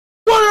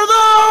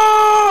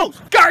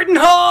Garden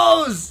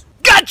hose!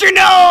 Got your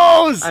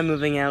nose! I'm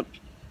moving out.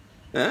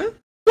 Huh?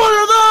 What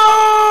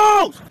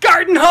are those?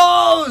 Garden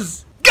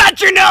hose! Got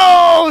your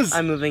nose!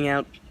 I'm moving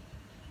out.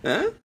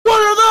 Huh?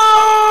 What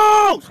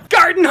are those?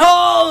 Garden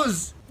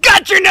hose!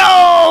 Got your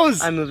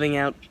nose! I'm moving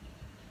out.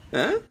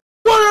 Huh?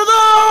 What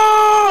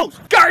are those?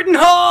 Garden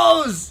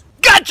hose!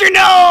 Got your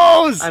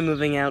nose! I'm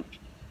moving out.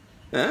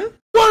 Huh?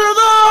 What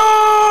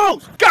are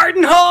those?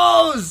 Garden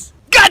hose!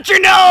 Got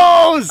your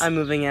nose! I'm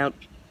moving out.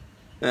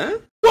 Huh?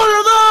 What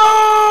are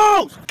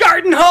those?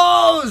 Garden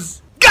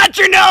hose! Got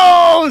your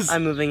nose!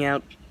 I'm moving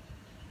out.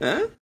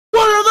 Huh?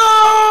 What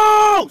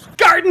are those?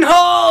 Garden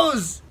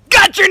hose!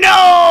 Got your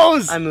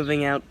nose! I'm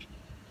moving out.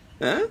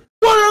 Huh?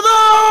 What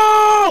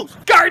are those?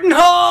 Garden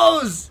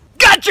hose!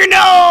 Got your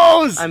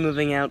nose! I'm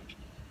moving out.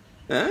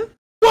 Huh?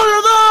 What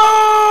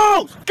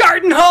are those?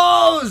 Garden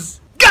hose!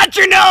 Got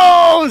your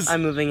nose!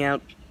 I'm moving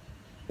out.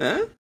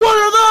 Huh? What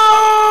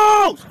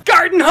are those?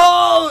 Garden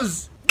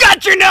hose!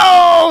 Got your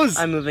nose!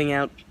 I'm moving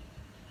out.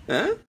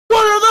 Huh?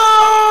 What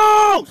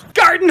are those?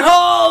 Garden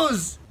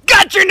hose!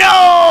 Got your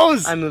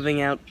nose! I'm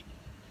moving out.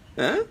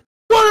 Huh?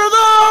 What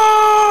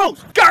are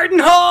those? Garden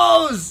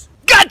hose!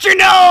 Got your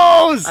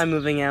nose! I'm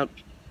moving out.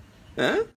 Huh?